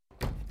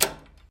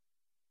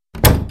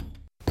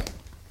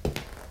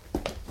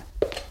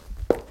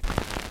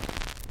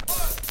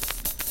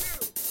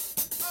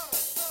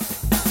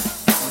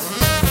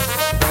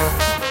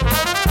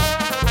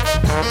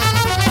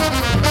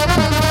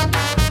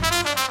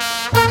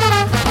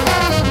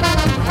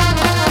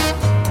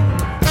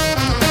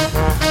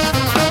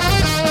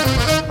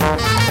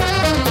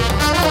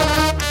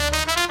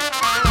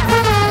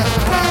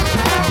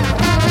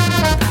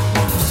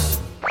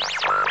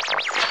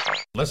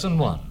Lesson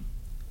 1.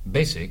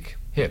 Basic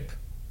Hip.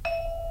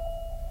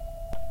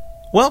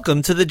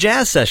 Welcome to the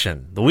Jazz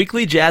Session, the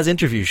weekly jazz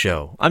interview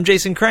show. I'm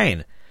Jason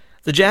Crane.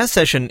 The Jazz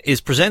Session is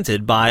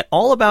presented by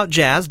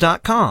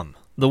AllAboutJazz.com,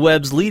 the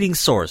web's leading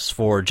source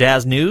for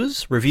jazz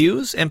news,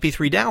 reviews,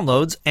 MP3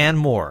 downloads, and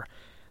more.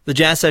 The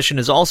Jazz Session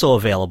is also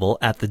available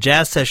at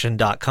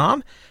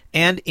thejazzsession.com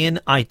and in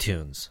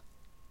iTunes.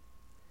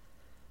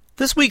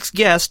 This week's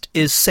guest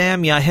is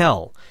Sam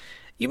Yahel.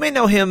 You may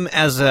know him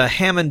as a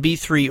Hammond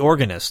B3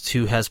 organist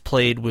who has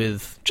played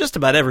with just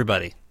about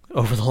everybody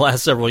over the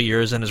last several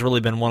years and has really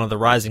been one of the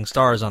rising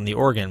stars on the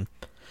organ.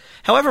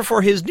 However,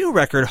 for his new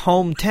record,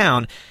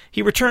 Hometown,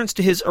 he returns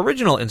to his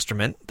original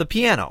instrument, the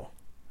piano.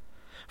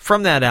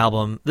 From that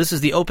album, this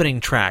is the opening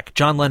track,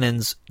 John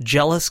Lennon's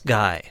Jealous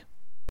Guy.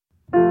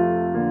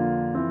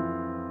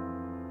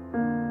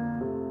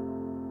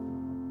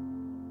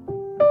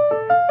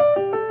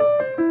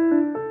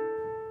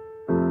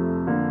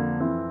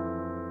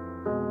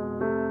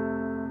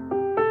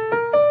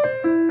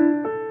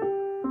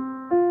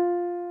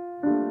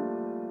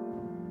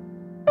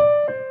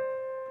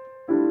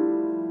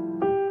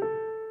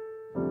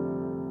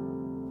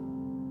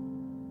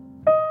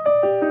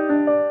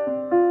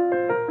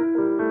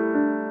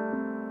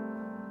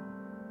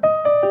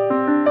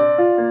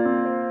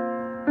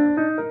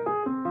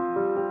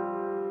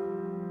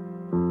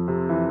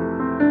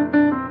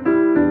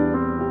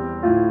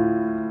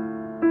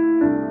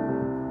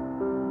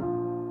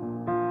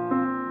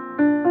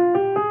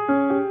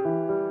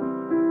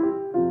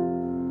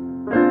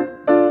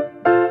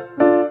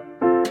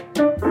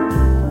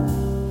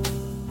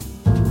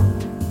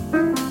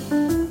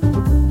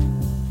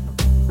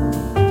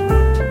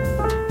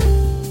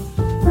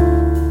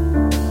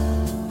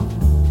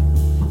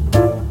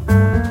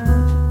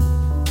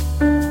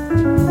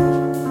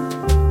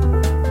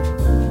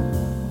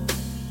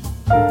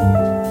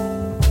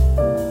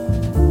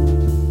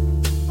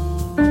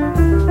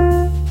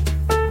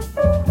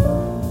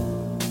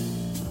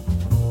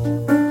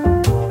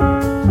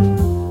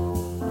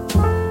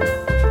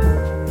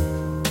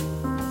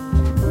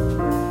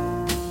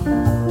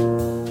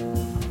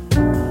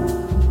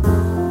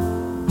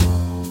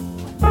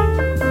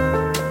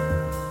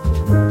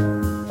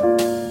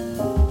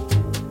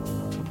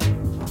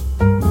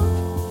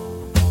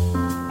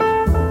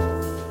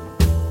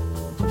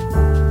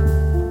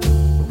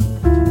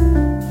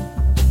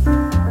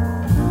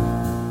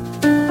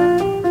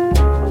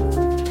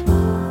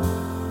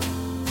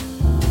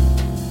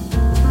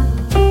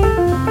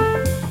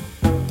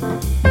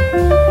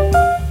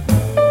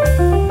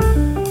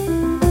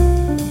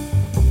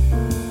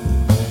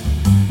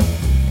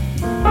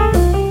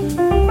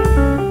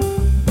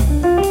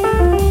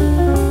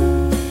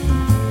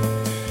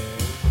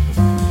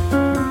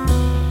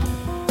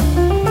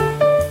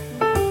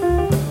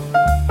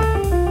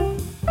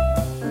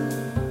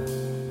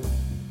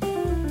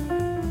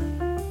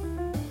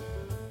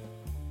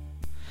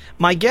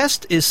 My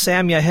guest is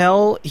Sam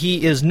Yahel.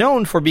 He is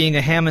known for being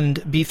a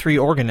Hammond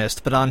B3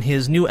 organist, but on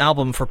his new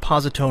album for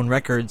Positone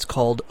Records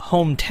called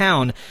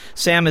Hometown,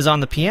 Sam is on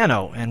the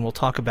piano, and we'll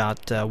talk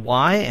about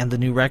why and the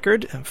new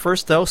record.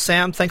 First, though,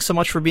 Sam, thanks so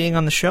much for being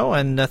on the show,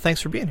 and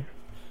thanks for being here.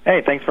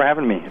 Hey, thanks for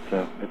having me.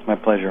 It's my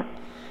pleasure.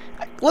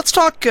 Let's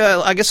talk,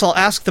 I guess I'll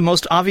ask the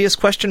most obvious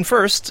question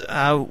first.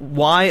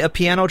 Why a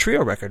piano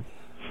trio record?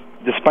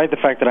 Despite the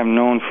fact that I'm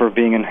known for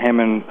being a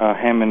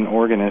Hammond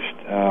organist,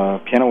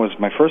 piano was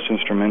my first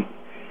instrument,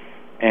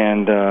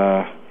 and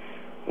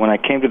when I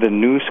came to the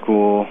New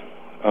School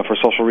for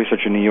Social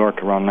Research in New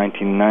York around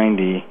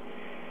 1990,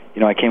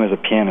 I came as a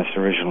pianist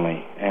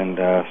originally, and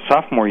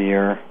sophomore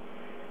year,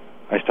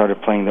 I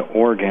started playing the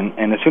organ,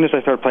 and as soon as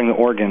I started playing the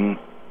organ,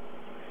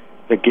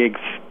 the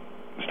gigs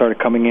started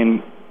coming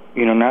in,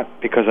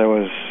 not because I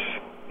was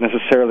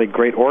necessarily a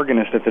great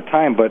organist at the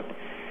time, but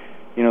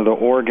the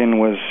organ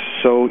was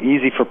so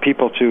easy for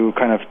people to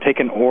kind of take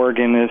an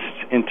organist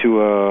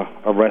into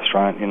a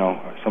restaurant,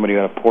 somebody who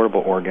had a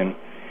portable organ,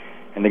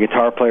 and the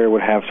guitar player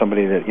would have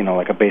somebody that,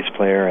 like a bass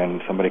player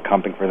and somebody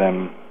comping for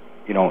them,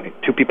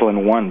 two people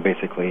in one,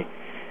 basically.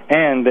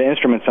 And the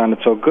instrument sounded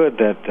so good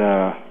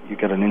that you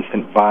get an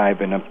instant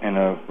vibe in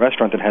a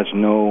restaurant that has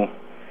no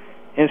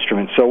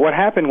instruments. So what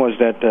happened was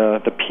that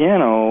the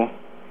piano,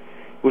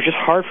 it was just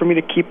hard for me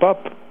to keep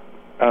up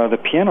the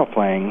piano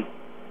playing,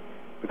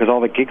 because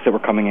all the gigs that were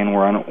coming in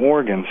were on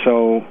organ.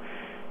 So,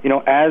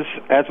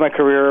 as my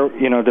career,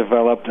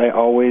 developed, I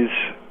always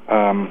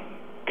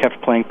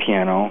kept playing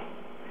piano,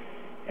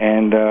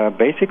 and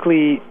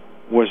basically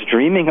was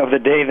dreaming of the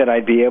day that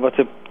I'd be able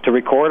to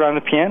record on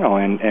the piano.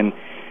 And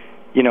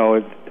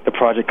the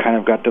project kind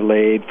of got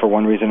delayed for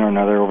one reason or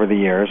another over the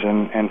years,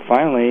 and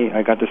finally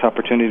I got this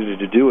opportunity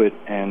to do it,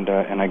 and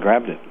I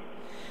grabbed it.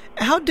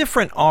 How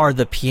different are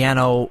the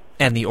piano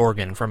and the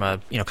organ from a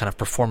kind of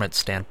performance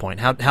standpoint?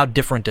 How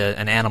different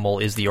an animal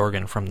is the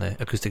organ from the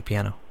acoustic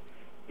piano?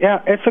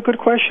 Yeah, it's a good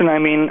question. I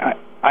mean,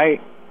 I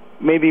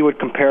maybe would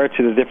compare it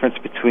to the difference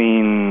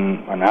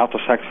between an alto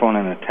saxophone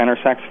and a tenor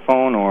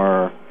saxophone,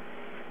 or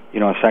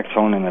a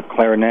saxophone and a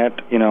clarinet.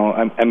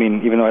 I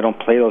mean, even though I don't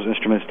play those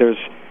instruments, there's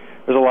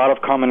there's a lot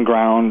of common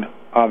ground,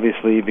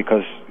 obviously,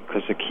 because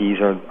the keys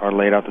are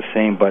laid out the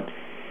same, but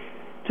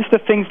just the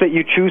things that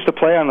you choose to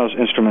play on those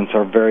instruments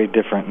are very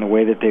different, and the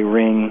way that they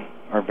ring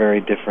are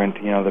very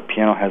different. You know, the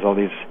piano has all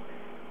these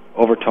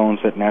overtones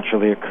that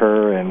naturally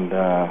occur, and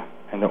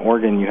the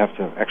organ, you have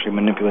to actually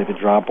manipulate the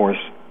draw bars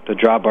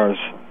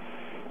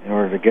in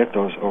order to get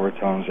those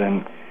overtones.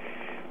 And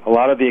a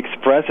lot of the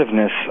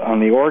expressiveness on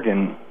the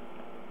organ,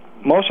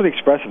 most of the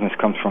expressiveness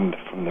comes from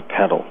the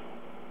pedal,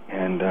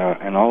 and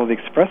all of the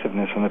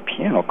expressiveness on the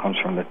piano comes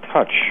from the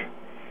touch.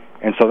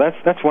 And so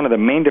that's one of the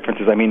main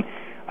differences. I mean,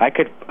 I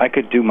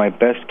could do my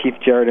best Keith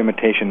Jarrett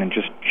imitation and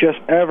just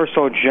ever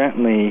so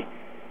gently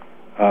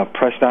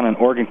press down an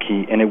organ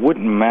key, and it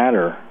wouldn't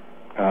matter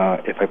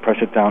if I press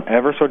it down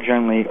ever so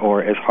gently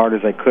or as hard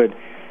as I could.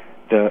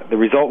 The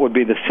result would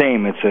be the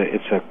same.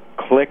 It's a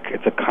click,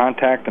 it's a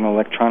contact, an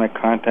electronic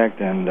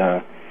contact,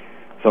 and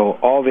so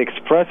all the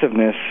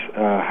expressiveness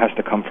has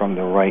to come from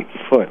the right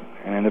foot.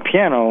 And in the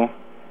piano,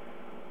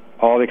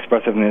 all the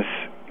expressiveness,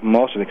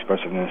 most of the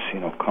expressiveness,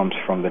 comes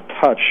from the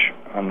touch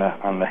on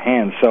the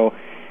hand. So,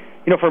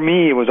 for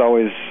me, it was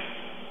always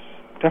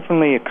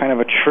definitely a kind of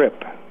a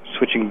trip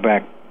switching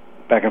back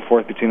and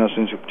forth between those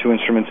two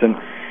instruments. And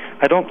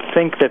I don't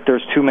think that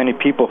there's too many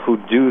people who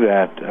do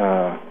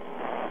that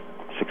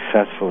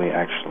successfully,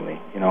 actually.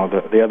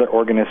 The other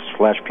organists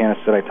 /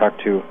 pianists that I talk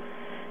to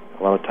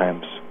a lot of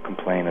times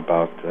complain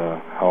about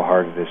how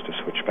hard it is to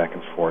switch back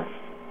and forth.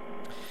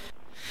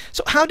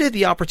 So how did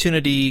the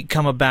opportunity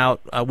come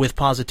about with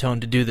Positone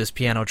to do this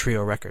piano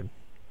trio record?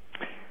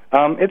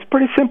 It's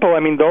pretty simple. I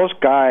mean, those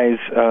guys,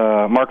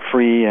 Mark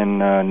Free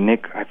and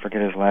Nick, I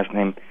forget his last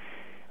name,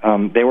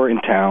 they were in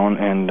town,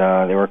 and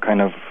they were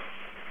kind of,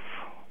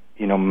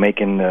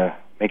 making the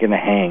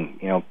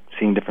hang,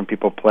 seeing different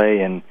people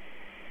play, and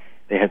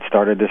they had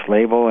started this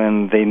label,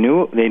 and they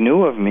knew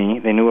of me,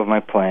 they knew of my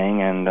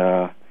playing, and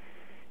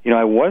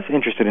I was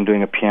interested in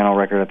doing a piano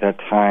record at that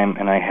time,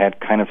 and I had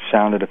kind of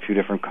sounded a few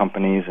different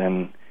companies,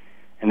 and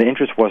the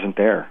interest wasn't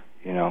there,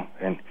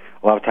 and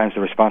a lot of times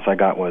the response I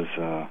got was,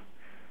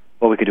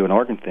 well, we could do an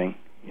organ thing,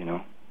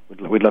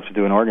 we'd love to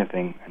do an organ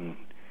thing, and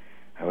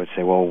I would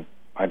say, well,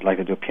 I'd like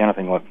to do a piano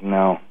thing. Well,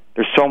 no,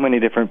 there's so many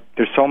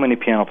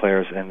piano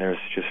players, and there's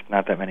just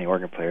not that many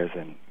organ players,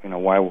 and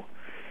why?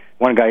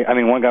 One guy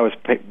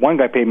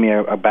paid me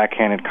a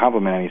backhanded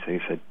compliment,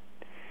 and he said,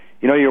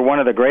 you're one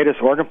of the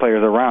greatest organ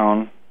players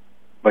around,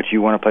 but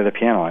you want to play the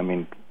piano. I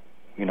mean,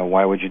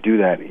 why would you do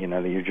that?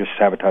 You're just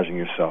sabotaging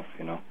yourself,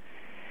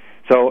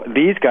 So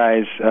these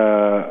guys,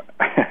 I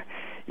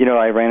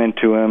ran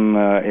into him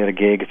at a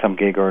gig, some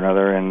gig or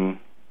another, and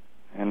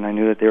I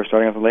knew that they were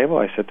starting up a label.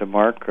 I said to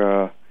Mark,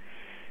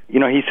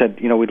 he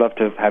said, we'd love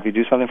to have you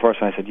do something for us.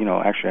 And I said,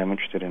 actually, I'm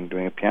interested in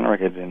doing a piano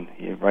record. And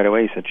right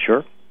away he said,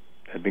 sure,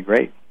 that'd be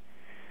great.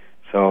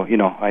 So,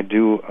 I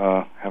do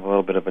have a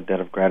little bit of a debt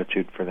of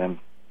gratitude for them,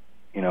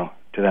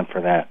 to them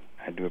for that.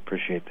 I do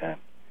appreciate that.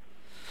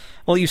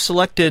 Well, you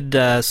selected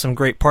some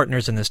great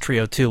partners in this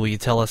trio, too. Will you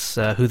tell us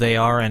who they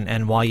are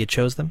and why you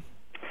chose them?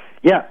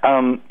 Yeah,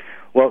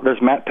 well,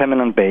 there's Matt Penman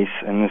on bass,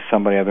 and this is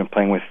somebody I've been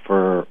playing with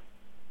for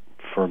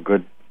a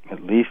good,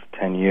 at least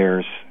 10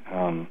 years,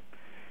 and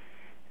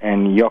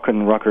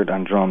Jochen Ruckert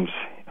on drums,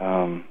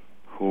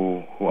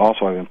 who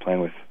also I've been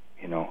playing with,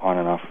 on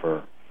and off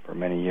for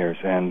many years.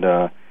 And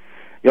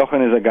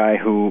Jochen is a guy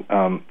who,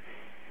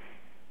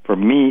 for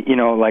me,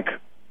 like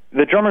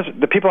the drummers,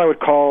 the people I would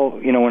call,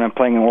 when I'm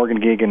playing an organ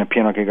gig and a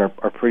piano gig are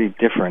pretty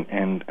different.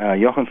 And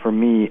Jochen, for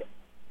me,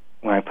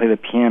 when I play the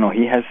piano,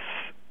 he has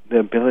the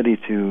ability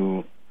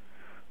to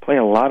play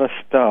a lot of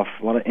stuff,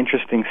 a lot of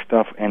interesting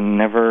stuff, and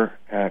never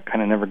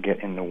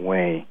get in the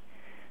way.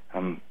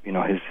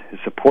 His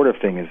supportive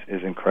thing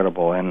is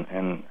incredible,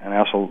 and I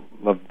also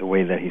love the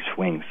way that he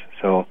swings.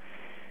 So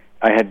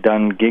I had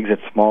done gigs at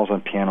Smalls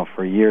on piano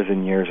for years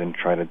and years and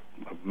tried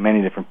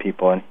many different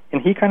people,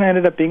 and he kind of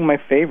ended up being my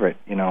favorite,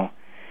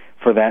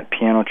 for that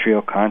piano trio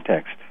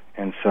context.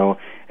 And so,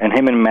 and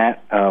him and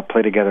Matt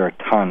play together a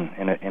ton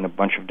in a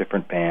bunch of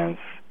different bands.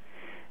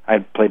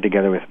 I'd played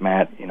together with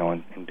Matt,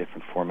 in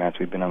different formats.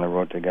 We've been on the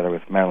road together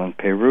with Madeline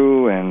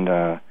Peru and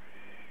a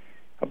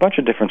bunch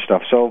of different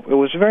stuff. So it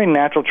was a very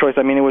natural choice.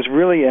 I mean, it was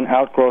really an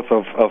outgrowth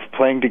of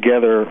playing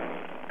together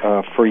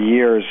for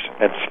years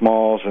at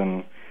Smalls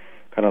and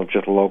kind of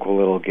just local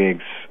little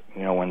gigs,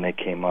 when they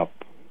came up.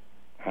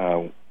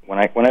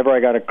 Whenever I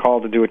got a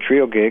call to do a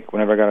trio gig,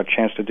 whenever I got a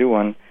chance to do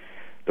one,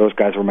 those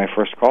guys were my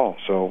first call.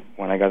 So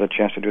when I got a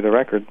chance to do the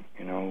record,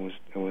 it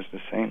was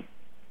the same.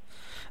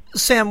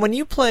 Sam, when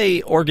you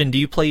play organ, do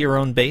you play your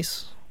own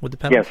bass with the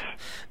pedals?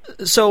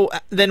 Yes. So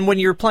then when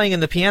you're playing in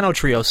the piano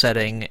trio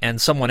setting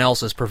and someone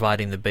else is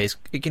providing the bass,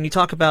 can you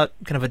talk about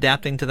kind of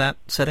adapting to that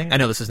setting? I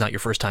know this is not your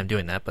first time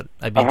doing that, but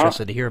I'd be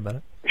interested to hear about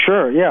it.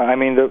 Sure, yeah. I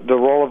mean, the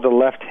role of the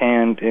left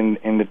hand in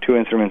the two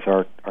instruments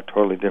are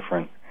totally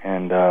different.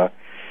 And,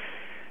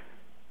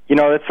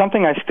 it's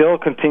something I still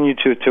continue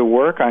to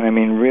work on. I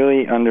mean,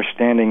 really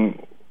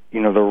understanding, the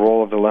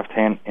role of the left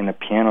hand in a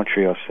piano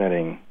trio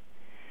setting.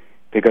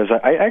 Because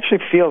I actually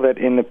feel that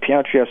in the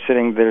piano trio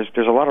setting, there's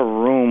a lot of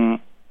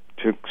room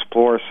to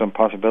explore some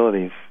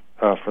possibilities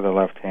for the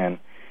left hand.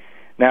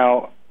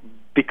 Now,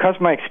 because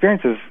my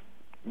experience is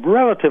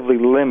relatively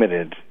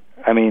limited,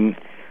 I mean,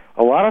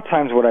 a lot of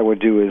times what I would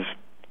do is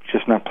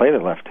just not play the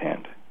left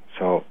hand.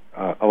 So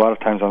a lot of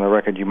times on the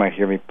record you might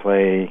hear me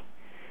play,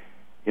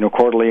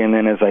 chordally, and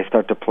then as I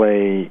start to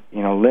play,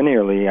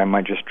 linearly, I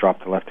might just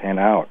drop the left hand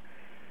out.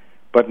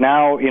 But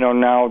now,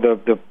 now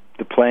the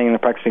playing and the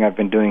practicing I've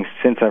been doing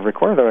since I've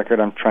recorded the record,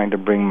 I'm trying to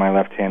bring my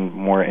left hand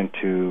more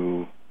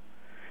into,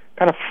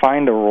 kind of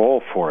find a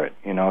role for it,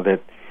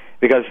 that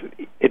because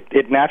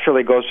it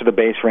naturally goes to the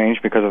bass range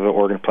because of the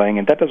organ playing,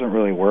 and that doesn't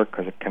really work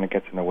because it kind of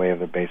gets in the way of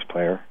the bass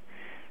player.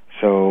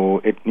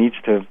 So it needs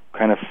to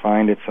kind of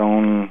find its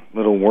own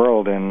little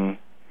world, and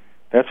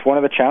that's one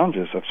of the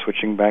challenges of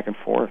switching back and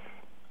forth.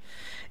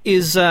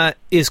 Is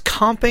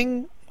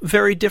comping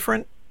very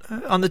different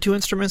on the two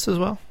instruments as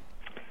well?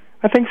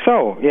 I think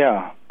so,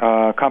 yeah.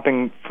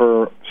 Comping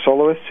for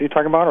soloists, you're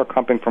talking about, or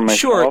comping for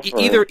myself?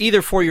 Sure,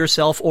 either for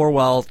yourself or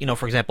while,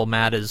 for example,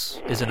 Matt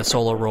is in a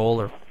solo role.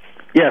 Or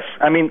yes,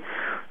 I mean,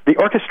 the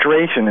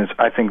orchestration is,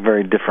 I think,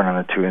 very different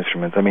on the two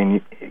instruments. I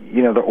mean,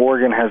 the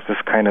organ has this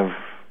kind of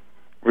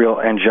real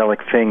angelic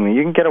thing.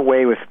 You can get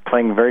away with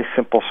playing very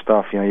simple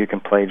stuff. You can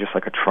play just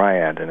like a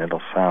triad, and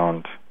it'll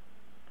sound,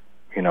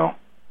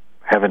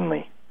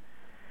 heavenly.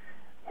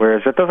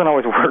 Whereas it doesn't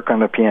always work on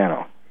the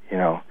piano,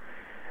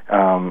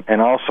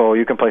 and also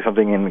you can play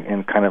something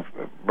in kind of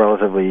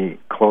relatively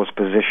close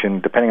position,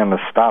 depending on the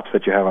stops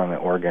that you have on the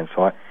organ.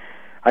 So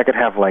I could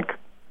have like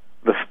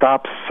the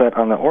stops set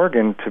on the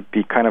organ to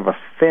be kind of a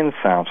thin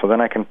sound, so then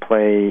I can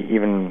play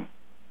even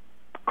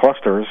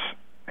clusters,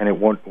 and it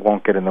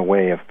won't get in the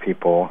way of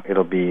people.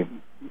 It'll be,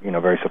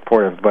 very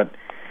supportive. But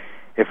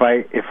if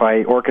I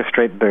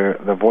orchestrate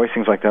the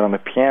voicings like that on the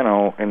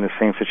piano in the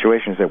same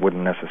situations, it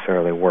wouldn't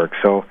necessarily work.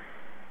 So,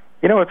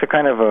 it's a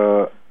kind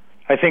of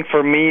I think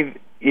for me,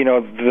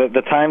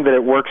 the time that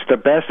it works the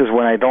best is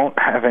when I don't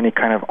have any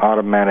kind of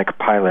automatic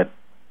pilot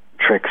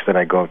tricks that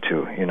I go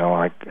to.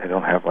 I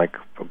don't have like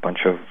a bunch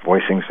of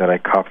voicings that I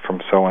cop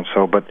from so and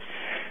so, but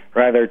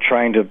rather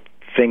trying to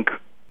think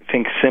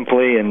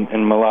simply and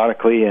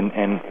melodically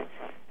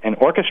and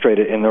orchestrate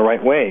it in the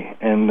right way.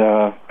 And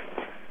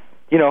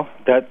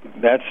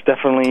that's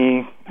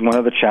definitely one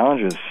of the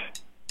challenges.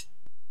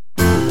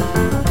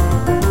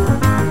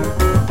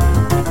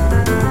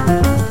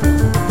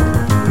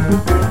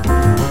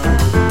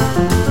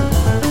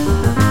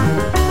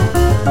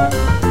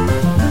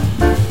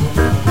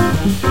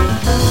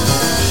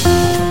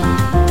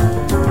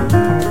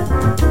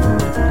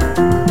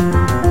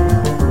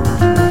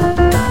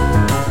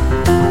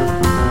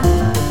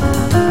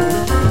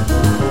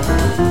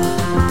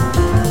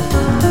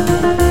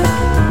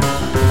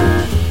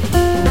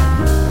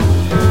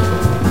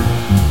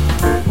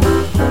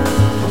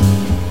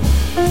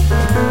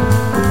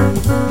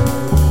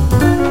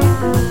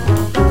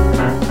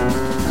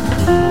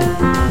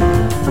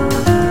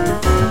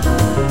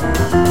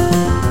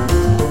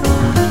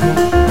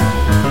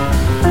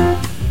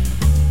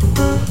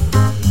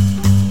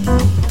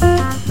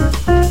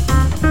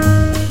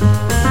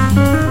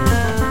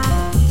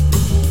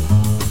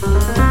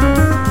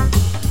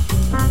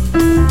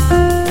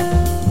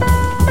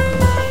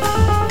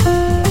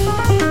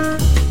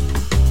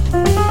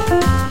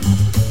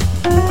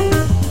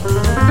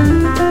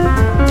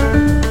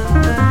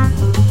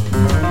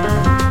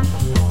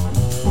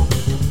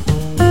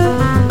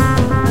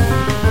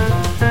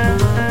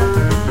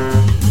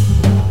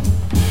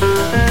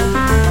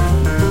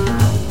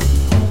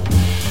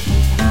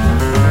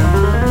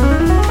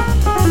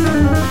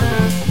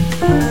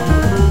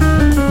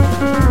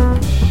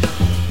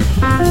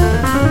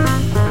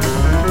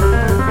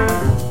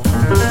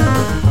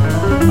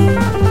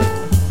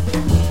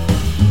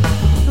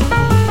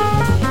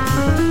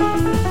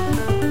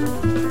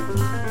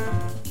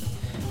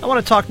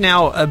 Talk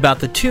now about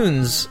the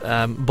tunes,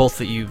 both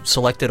that you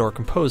selected or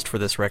composed for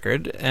this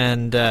record,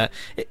 and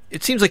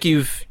it seems like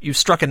you've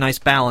struck a nice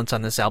balance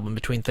on this album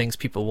between things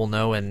people will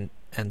know and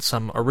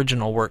some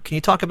original work. Can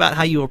you talk about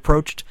how you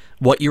approached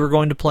what you were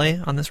going to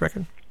play on this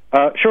record?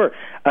 Sure.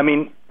 I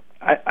mean,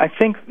 I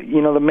think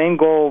the main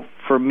goal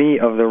for me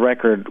of the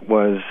record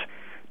was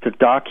to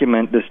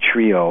document this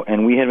trio,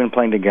 and we had been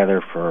playing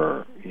together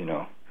for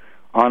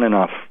on and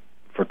off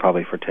for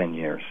probably 10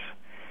 years,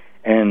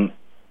 and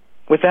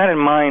with that in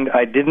mind,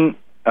 I didn't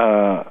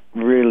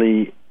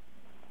really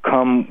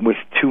come with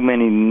too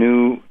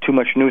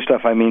much new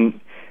stuff. I mean,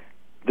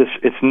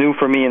 it's new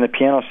for me in the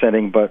piano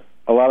setting, but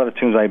a lot of the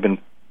tunes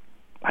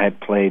I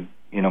had played,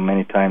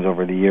 many times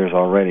over the years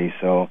already.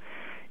 So,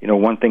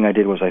 one thing I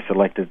did was I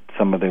selected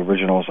some of the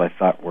originals I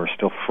thought were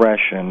still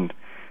fresh, and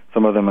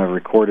some of them I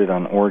recorded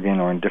on organ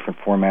or in different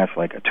formats.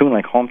 Like a tune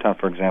like "Hometown,"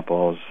 for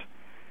example,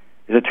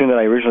 is a tune that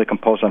I originally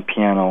composed on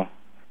piano,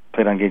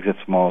 played on gigs at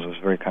Smalls. It was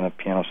very kind of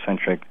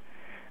piano-centric.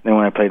 Then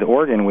when I played the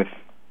organ with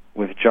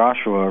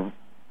Joshua,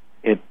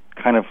 it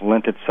kind of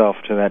lent itself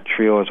to that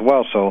trio as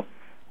well, so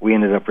we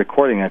ended up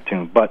recording that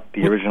tune, but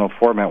the original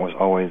format was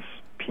always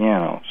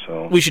piano.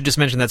 So we should just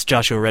mention that's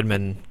Joshua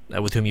Redman,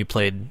 with whom you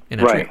played in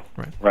a trio.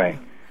 Right.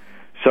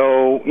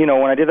 So,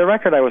 when I did the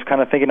record, I was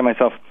kind of thinking to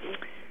myself,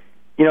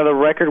 the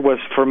record was,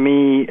 for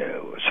me,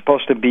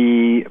 supposed to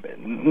be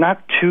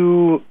not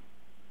too,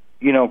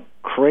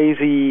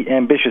 crazy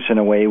ambitious in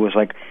a way. It was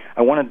like,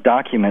 I want to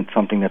document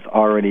something that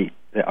already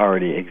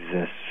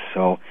exists.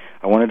 So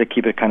I wanted to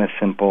keep it kind of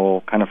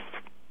simple, kind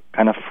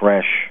of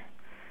fresh,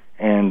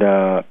 and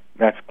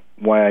that's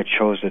why I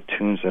chose the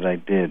tunes that I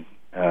did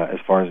as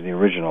far as the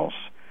originals.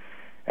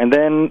 And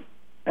then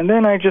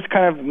I just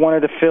kind of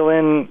wanted to fill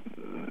in,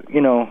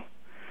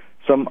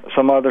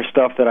 some other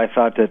stuff that I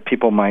thought that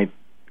people might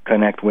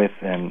connect with,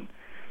 and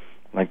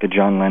like the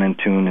John Lennon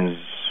tune is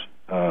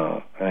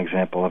an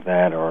example of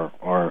that, or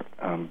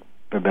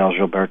Bebel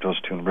Gilberto's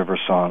tune River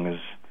Song is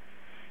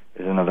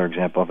another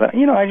example of that.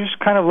 I just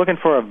kind of looking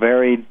for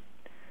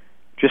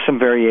some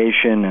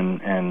variation,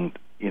 and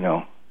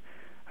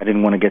I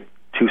didn't want to get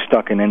too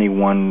stuck in any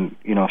one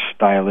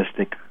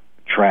stylistic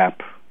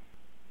trap.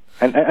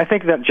 And I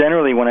think that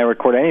generally when I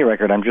record any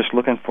record, I'm just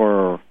looking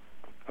for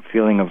a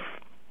feeling of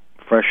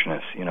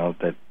freshness,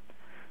 that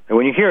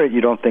when you hear it,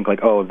 you don't think like,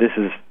 oh, this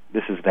is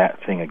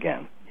that thing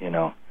again,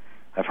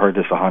 I've heard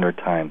this 100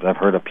 times. I've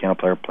heard a piano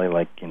player play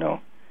like,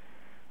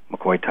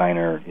 McCoy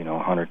Tyner,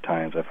 100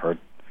 times. I've heard,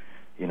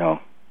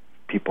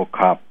 people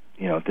cop,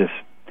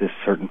 this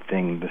certain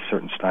thing, this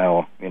certain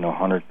style,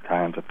 100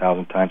 times,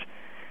 1,000 times.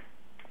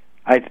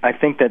 I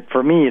think that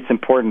for me, it's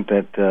important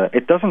that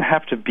it doesn't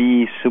have to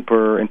be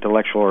super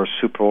intellectual or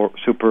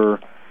super,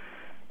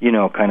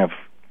 kind of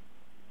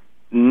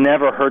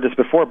never heard this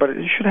before, but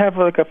it should have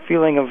like a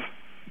feeling of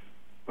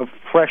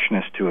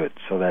freshness to it,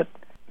 so that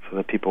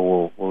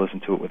people will listen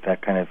to it with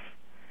that kind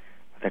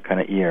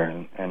of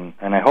ear, and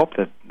I hope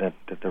that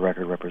the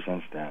record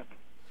represents that.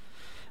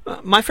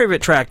 My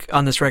favorite track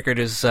on this record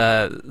is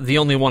the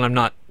only one I'm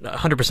not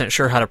 100%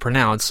 sure how to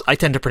pronounce. I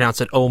tend to pronounce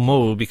it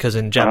Omu because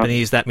in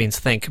Japanese that means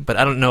think, but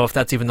I don't know if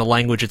that's even the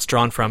language it's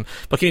drawn from.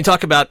 But can you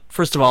talk about,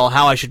 first of all,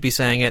 how I should be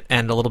saying it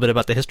and a little bit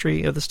about the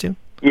history of this tune?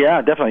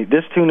 Yeah, definitely.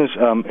 This tune is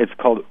it's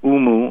called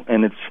Umu,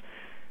 and it's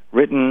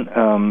written.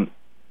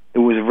 It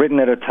was written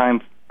at a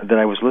time that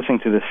I was listening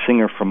to this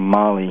singer from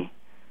Mali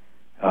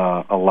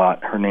a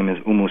lot. Her name is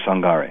Umu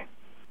Sangare.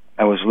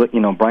 I was,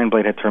 Brian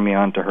Blade had turned me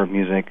on to her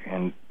music,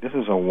 and this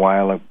was a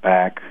while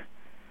back.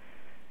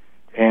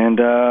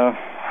 And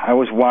I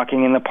was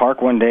walking in the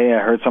park one day. I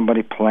heard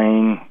somebody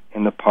playing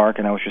in the park,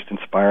 and I was just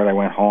inspired. I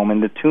went home,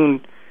 and the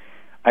tune,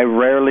 I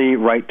rarely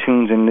write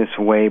tunes in this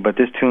way, but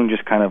this tune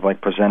just kind of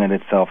like presented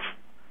itself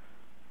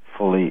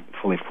fully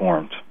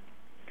formed.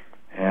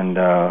 And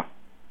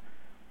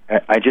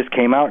I just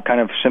came out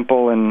kind of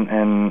simple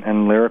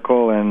and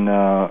lyrical, and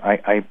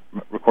I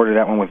recorded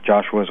that one with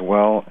Joshua as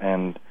well,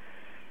 and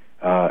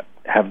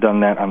have done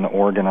that on the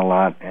organ a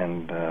lot,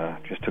 and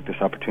just took this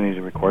opportunity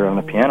to record it on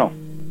the piano.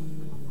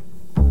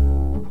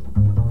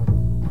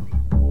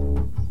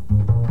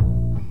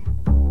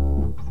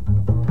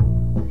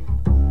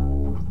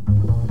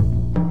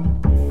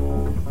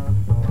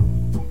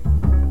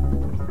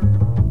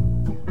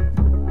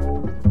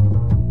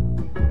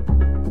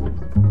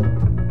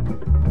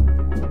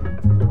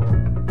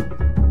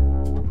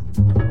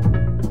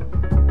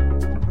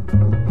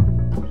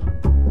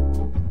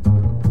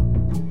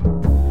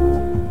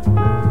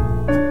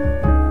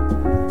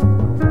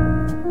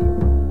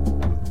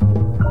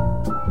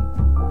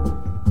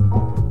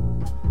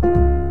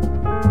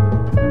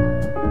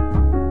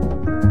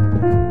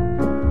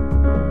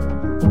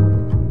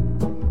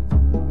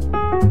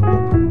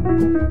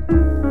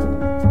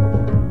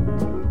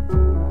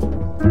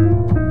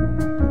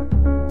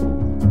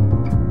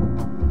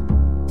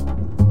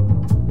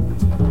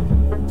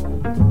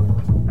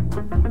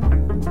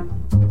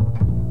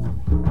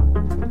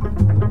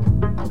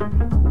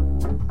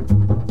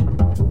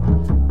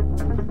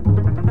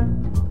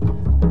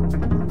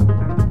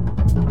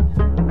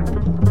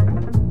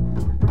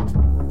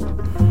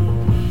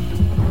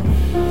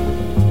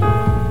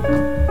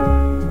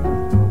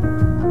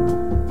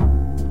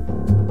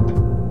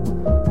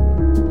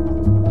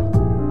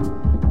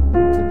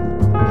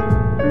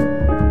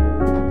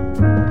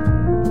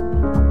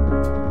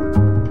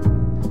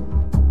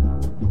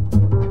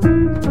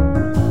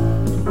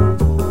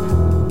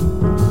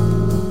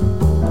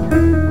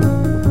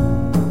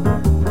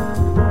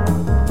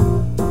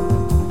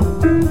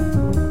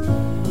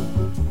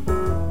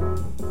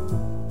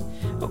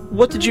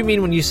 What did you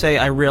mean when you say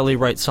I rarely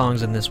write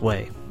songs in this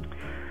way?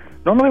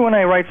 Normally when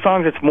I write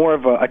songs, it's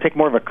I take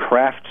more of a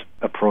craft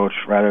approach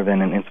rather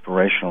than an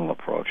inspirational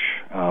approach.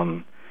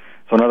 So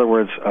in other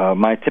words,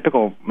 my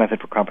typical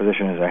method for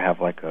composition is I have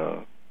like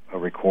a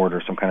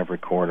recorder, some kind of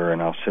recorder,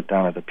 and I'll sit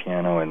down at the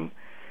piano and,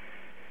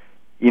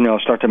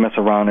 start to mess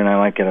around, and I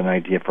might get an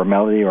idea for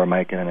melody, or I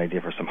might get an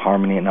idea for some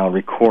harmony, and I'll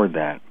record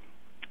that.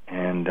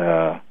 And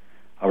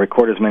I'll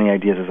record as many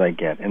ideas as I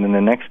get. And then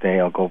the next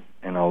day I'll go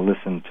and I'll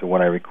listen to what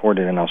I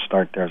recorded, and I'll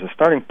start there as a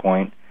starting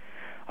point.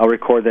 I'll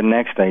record the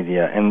next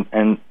idea,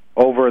 and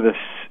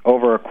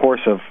over a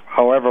course of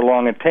however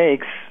long it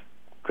takes,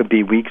 could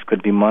be weeks,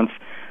 could be months.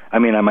 I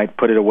mean, I might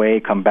put it away,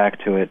 come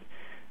back to it,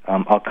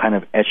 I'll kind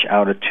of etch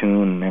out a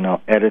tune and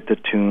I'll edit the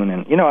tune,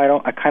 and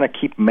I kind of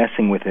keep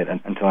messing with it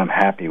until I'm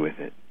happy with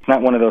it. It's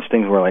not one of those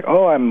things where like,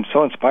 oh, I'm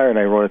so inspired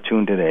I wrote a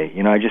tune today.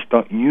 I just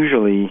don't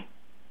usually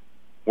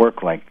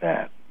work like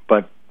that.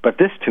 But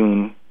this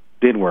tune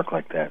did work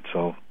like that.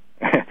 So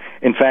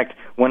in fact,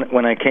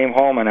 when I came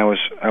home and I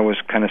was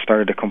kind of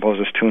started to compose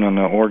this tune on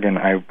the organ,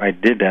 I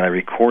did that. I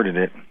recorded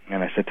it,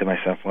 and I said to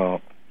myself,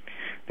 well,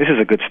 this is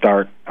a good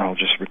start. I'll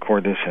just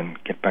record this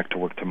and get back to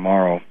work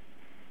tomorrow.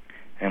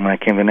 And when I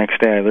came the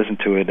next day, I listened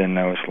to it, and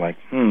I was like,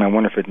 I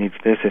wonder if it needs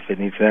this, if it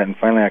needs that. And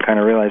finally, I kind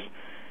of realized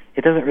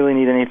it doesn't really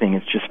need anything.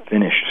 It's just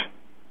finished.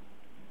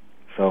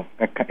 So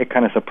it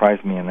kind of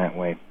surprised me in that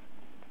way.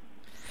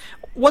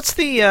 What's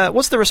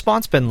the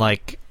response been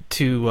like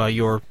to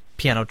your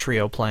piano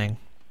trio playing?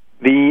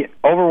 The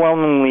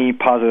overwhelmingly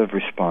positive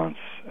response,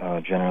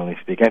 generally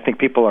speaking. I think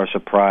people are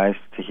surprised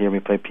to hear me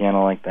play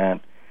piano like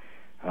that.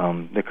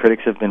 The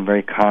critics have been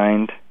very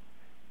kind,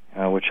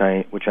 which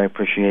I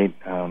appreciate.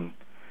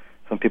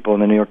 Some people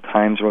in the New York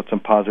Times wrote some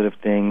positive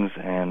things,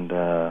 and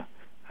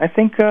I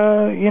think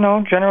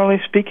generally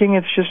speaking,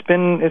 it's just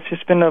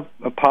been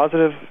a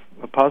positive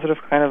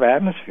kind of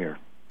atmosphere.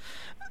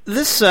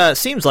 This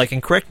seems like,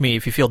 and correct me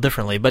if you feel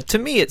differently, but to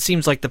me it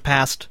seems like the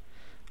past,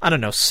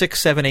 6,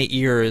 7, 8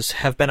 years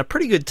have been a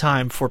pretty good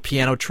time for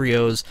piano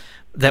trios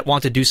that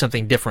want to do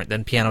something different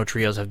than piano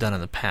trios have done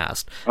in the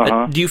past.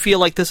 Do you feel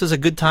like this is a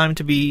good time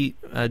to be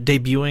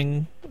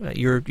debuting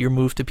your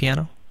move to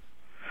piano?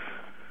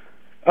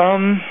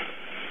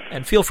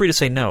 And feel free to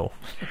say no.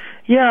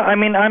 Yeah, I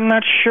mean, I'm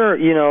not sure.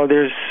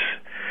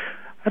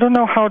 I don't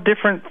know how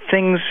different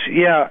things.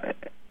 Yeah,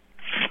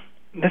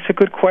 that's a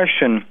good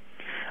question.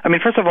 I mean,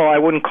 first of all, I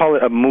wouldn't call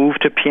it a move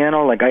to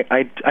piano. Like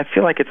I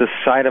feel like it's a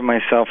side of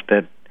myself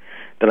that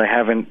I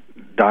haven't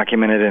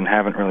documented and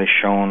haven't really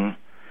shown,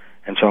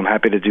 and so I'm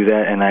happy to do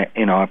that.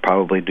 And I'll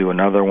probably do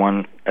another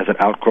one as an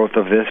outgrowth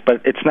of this.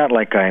 But it's not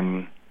like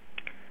I'm,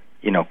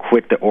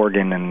 quit the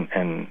organ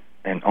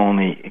and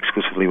only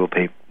exclusively will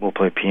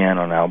play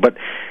piano now. But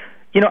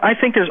I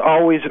think there's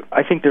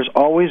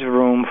always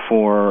room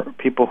for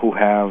people who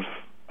have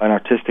an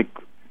artistic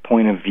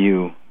point of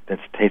view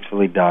that's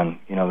tastefully done,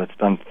 that's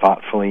done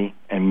thoughtfully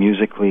and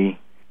musically,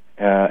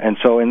 and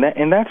so in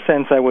that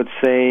sense, I would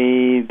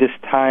say this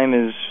time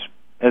is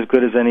as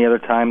good as any other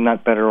time,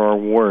 not better or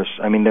worse.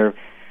 I mean, there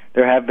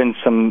have been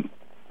some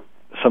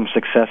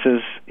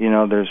successes,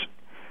 there's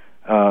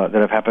that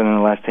have happened in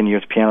the last 10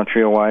 years, piano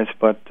trio wise,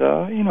 but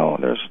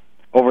there's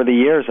over the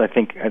years, I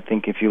think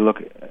if you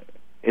look,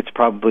 it's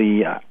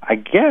probably, I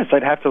guess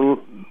I'd have to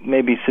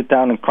maybe sit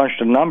down and crunch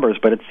the numbers,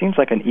 but it seems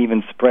like an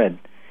even spread.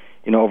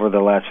 Over the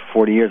last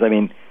 40 years. I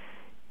mean,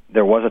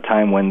 there was a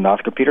time when the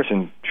Oscar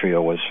Peterson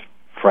trio was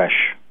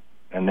fresh,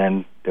 and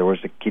then there was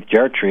the Keith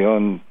Jarrett trio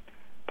and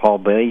Paul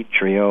Bay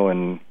trio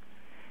and,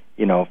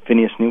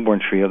 Phineas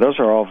Newborn trio. Those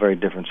are all very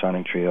different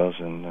sounding trios,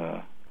 and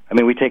I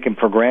mean, we take them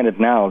for granted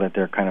now that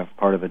they're kind of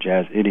part of the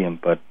jazz idiom,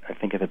 but I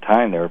think at the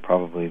time they were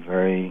probably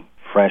very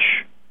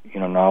fresh,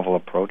 novel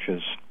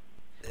approaches.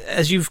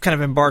 As you've kind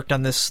of embarked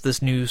on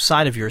this new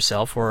side of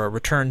yourself, or a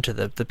return to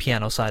the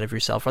piano side of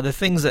yourself, are there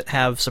things that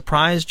have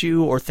surprised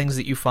you, or things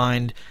that you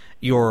find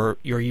your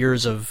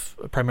years of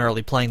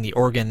primarily playing the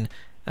organ,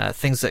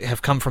 things that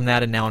have come from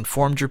that and now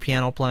informed your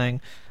piano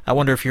playing? I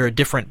wonder if you're a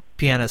different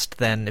pianist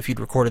than if you'd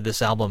recorded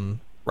this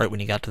album right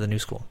when you got to the new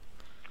school.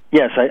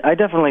 Yes, I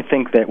definitely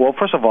think that. Well,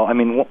 first of all, I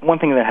mean, one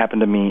thing that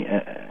happened to me,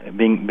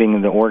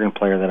 being the organ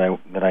player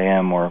that I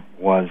am or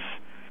was,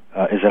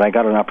 is that I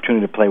got an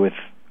opportunity to play with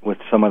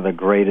some of the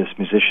greatest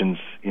musicians,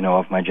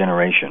 of my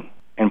generation.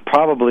 And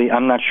probably,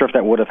 I'm not sure if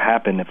that would have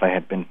happened if I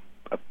had been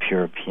a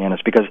pure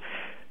pianist, because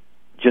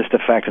just the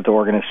fact that the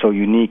organ is so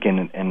unique,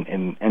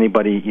 and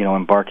anybody,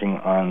 embarking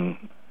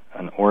on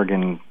an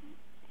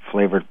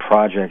organ-flavored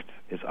project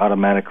is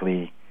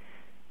automatically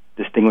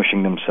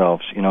distinguishing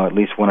themselves, at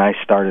least when I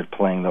started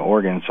playing the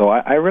organ. So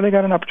I really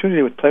got an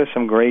opportunity to play with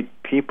some great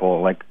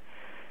people. Like,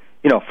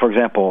 for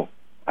example,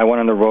 I went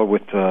on the road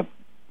with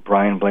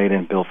Brian Blade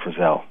and Bill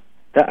Frisell.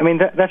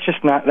 That's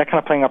just not, that kind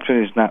of playing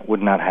opportunities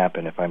would not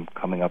happen if I'm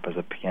coming up as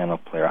a piano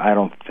player. I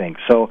don't think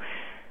so.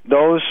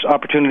 Those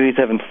opportunities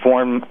have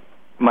informed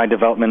my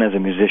development as a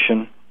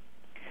musician,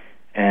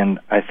 and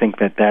I think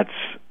that's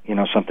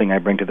something I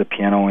bring to the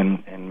piano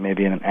in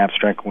maybe in an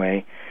abstract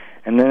way,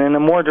 and then in a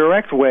more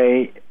direct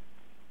way,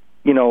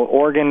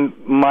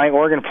 my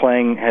organ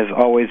playing has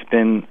always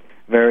been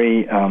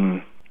very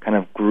kind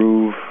of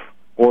groove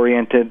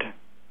oriented,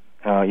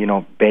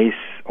 bass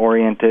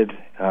oriented.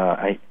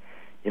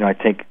 I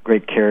take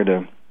great care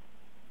to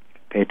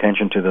pay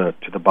attention to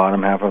the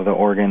bottom half of the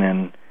organ,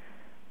 and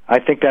I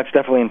think that's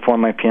definitely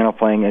informed my piano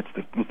playing.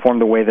 It's informed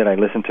the way that I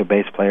listen to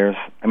bass players.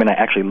 I mean, I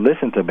actually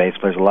listen to bass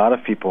players. A lot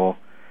of people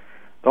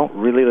don't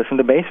really listen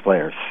to bass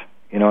players,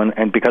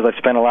 and because I've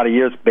spent a lot of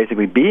years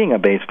basically being a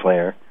bass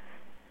player,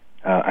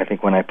 I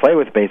think when I play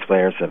with bass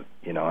players,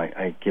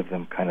 I give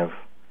them kind of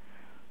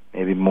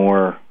maybe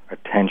more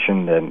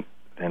attention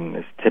than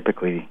is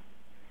typically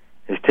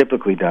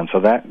done. So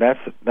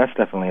that's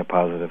definitely a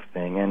positive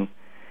thing.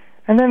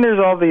 And And then there's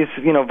all these,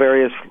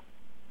 various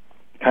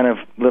kind of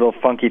little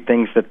funky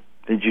things that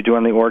you do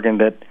on the organ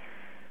that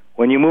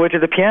when you move it to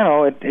the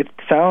piano, it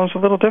sounds a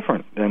little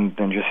different than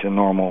just a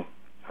normal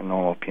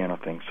piano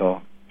thing.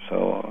 So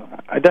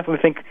I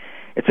definitely think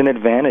it's an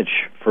advantage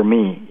for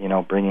me,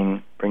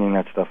 bringing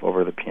that stuff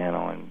over the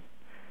piano.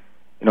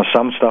 And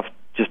some stuff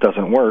just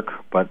doesn't work,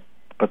 but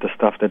the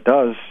stuff that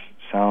does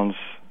sounds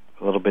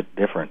a little bit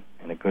different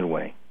in a good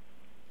way.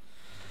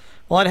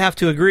 Well, I'd have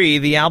to agree.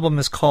 The album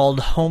is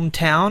called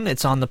Hometown.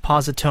 It's on the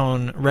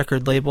Positone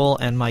record label,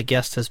 and my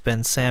guest has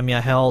been Sam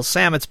Yahel.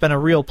 Sam, it's been a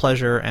real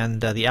pleasure,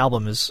 and the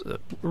album is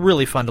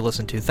really fun to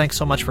listen to. Thanks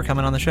so much for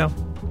coming on the show.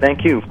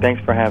 Thank you.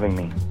 Thanks for having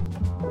me.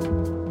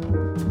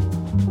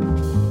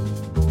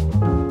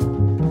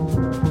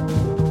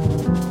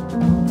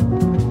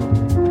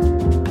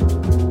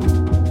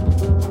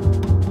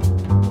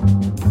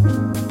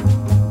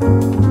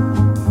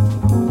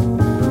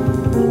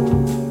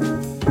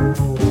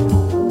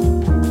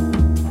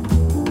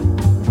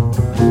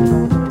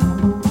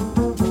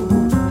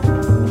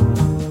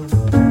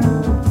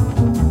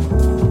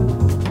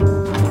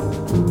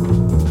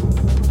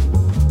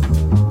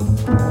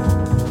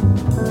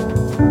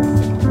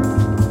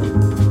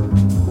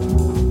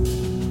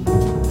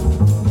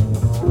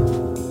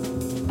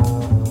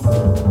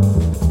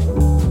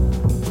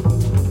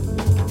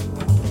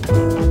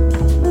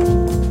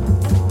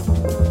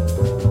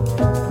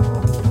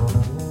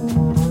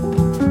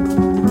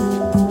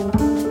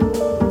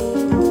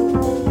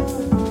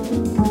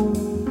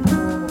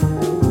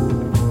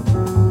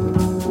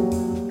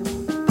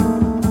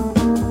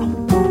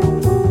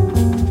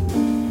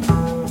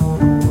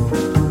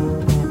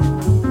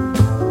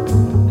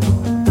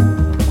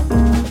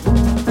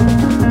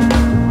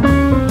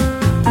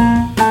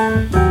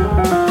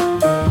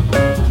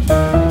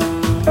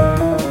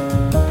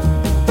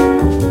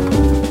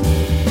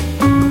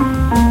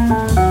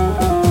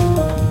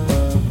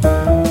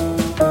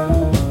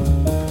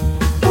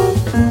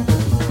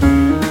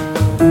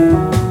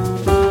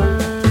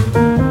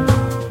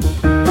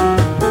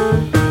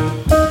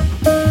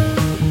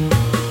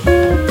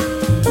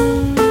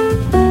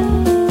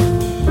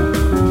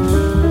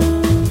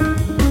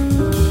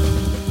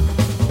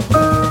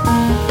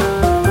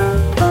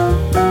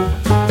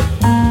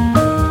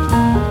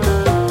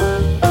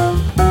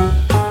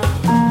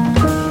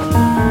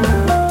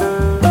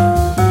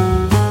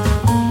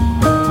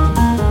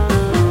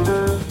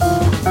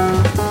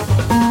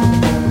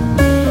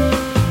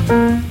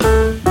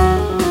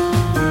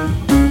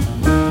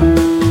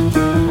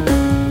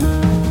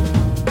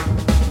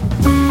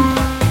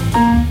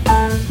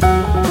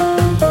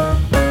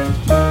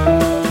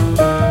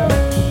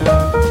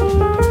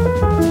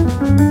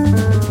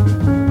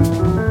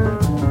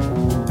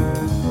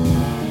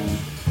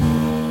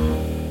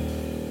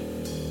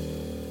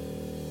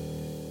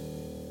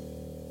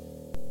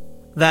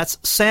 That's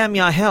Sam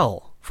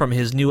Yahel from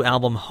his new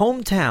album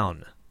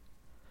Hometown.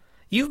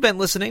 You've been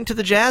listening to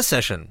The Jazz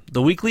Session,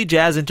 the weekly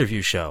jazz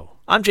interview show.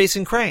 I'm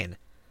Jason Crane.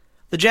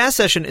 The Jazz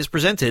Session is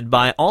presented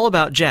by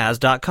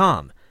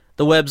AllAboutJazz.com,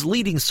 the web's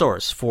leading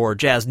source for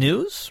jazz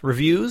news,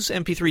 reviews,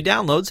 MP3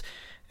 downloads,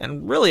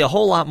 and really a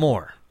whole lot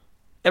more.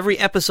 Every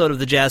episode of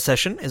The Jazz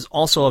Session is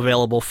also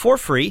available for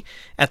free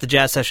at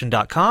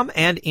thejazzsession.com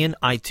and in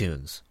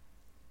iTunes.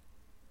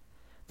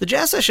 The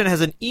Jazz Session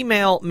has an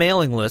email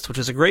mailing list, which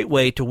is a great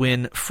way to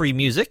win free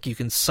music. You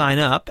can sign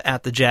up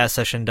at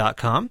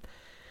thejazzsession.com.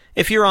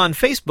 If you're on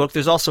Facebook,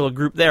 there's also a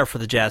group there for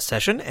The Jazz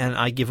Session, and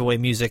I give away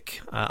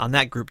music on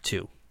that group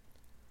too.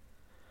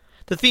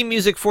 The theme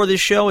music for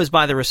this show is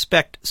by the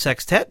Respect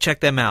Sextet.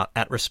 Check them out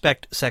at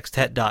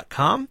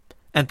respectsextet.com.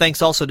 And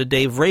thanks also to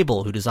Dave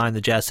Rabel, who designed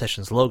the Jazz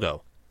Session's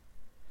logo.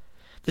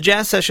 The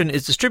Jazz Session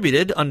is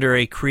distributed under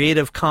a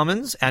Creative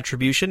Commons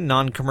Attribution,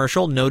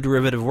 Non-Commercial, No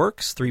Derivative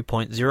Works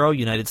 3.0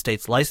 United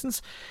States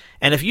license.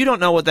 And if you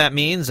don't know what that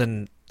means,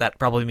 and that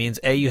probably means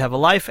A, you have a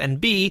life, and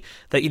B,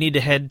 that you need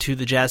to head to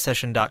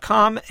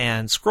thejazzsession.com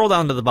and scroll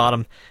down to the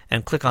bottom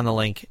and click on the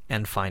link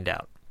and find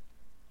out.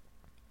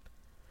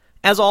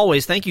 As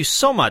always, thank you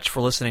so much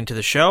for listening to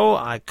the show.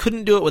 I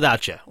couldn't do it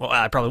without you. Well,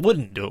 I probably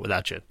wouldn't do it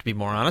without you, to be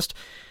more honest.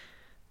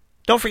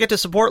 Don't forget to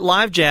support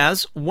live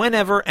jazz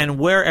whenever and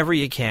wherever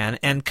you can,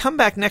 and come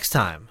back next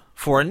time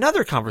for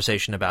another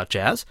conversation about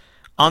jazz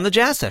on The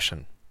Jazz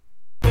Session.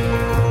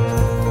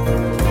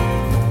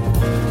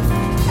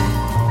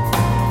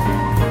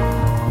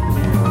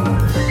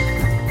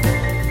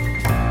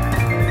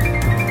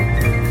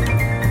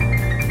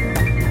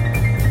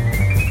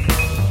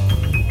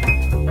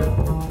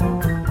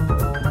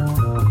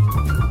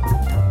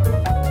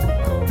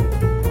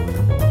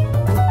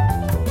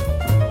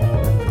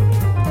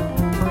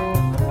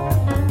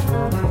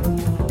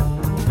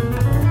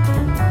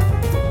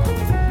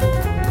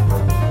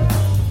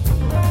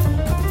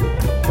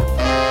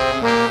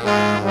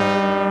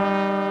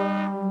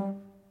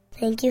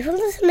 Thank you for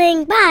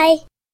listening. Bye.